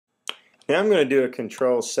Now I'm going to do a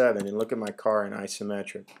Control 7 and look at my car in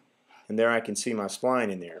isometric. And there I can see my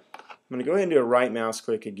spline in there. I'm going to go ahead and do a right mouse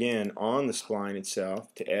click again on the spline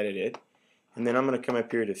itself to edit it. And then I'm going to come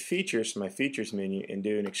up here to Features, my Features menu, and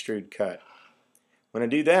do an Extrude Cut. When I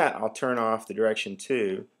do that, I'll turn off the Direction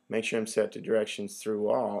 2, make sure I'm set to Directions Through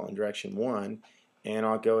All and Direction 1, and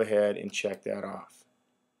I'll go ahead and check that off.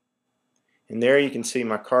 And there you can see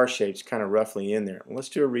my car shape's kind of roughly in there. Well, let's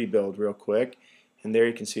do a rebuild real quick. And there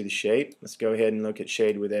you can see the shape. Let's go ahead and look at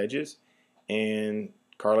Shade with Edges. And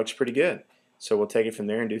car looks pretty good. So we'll take it from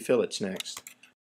there and do fillets next.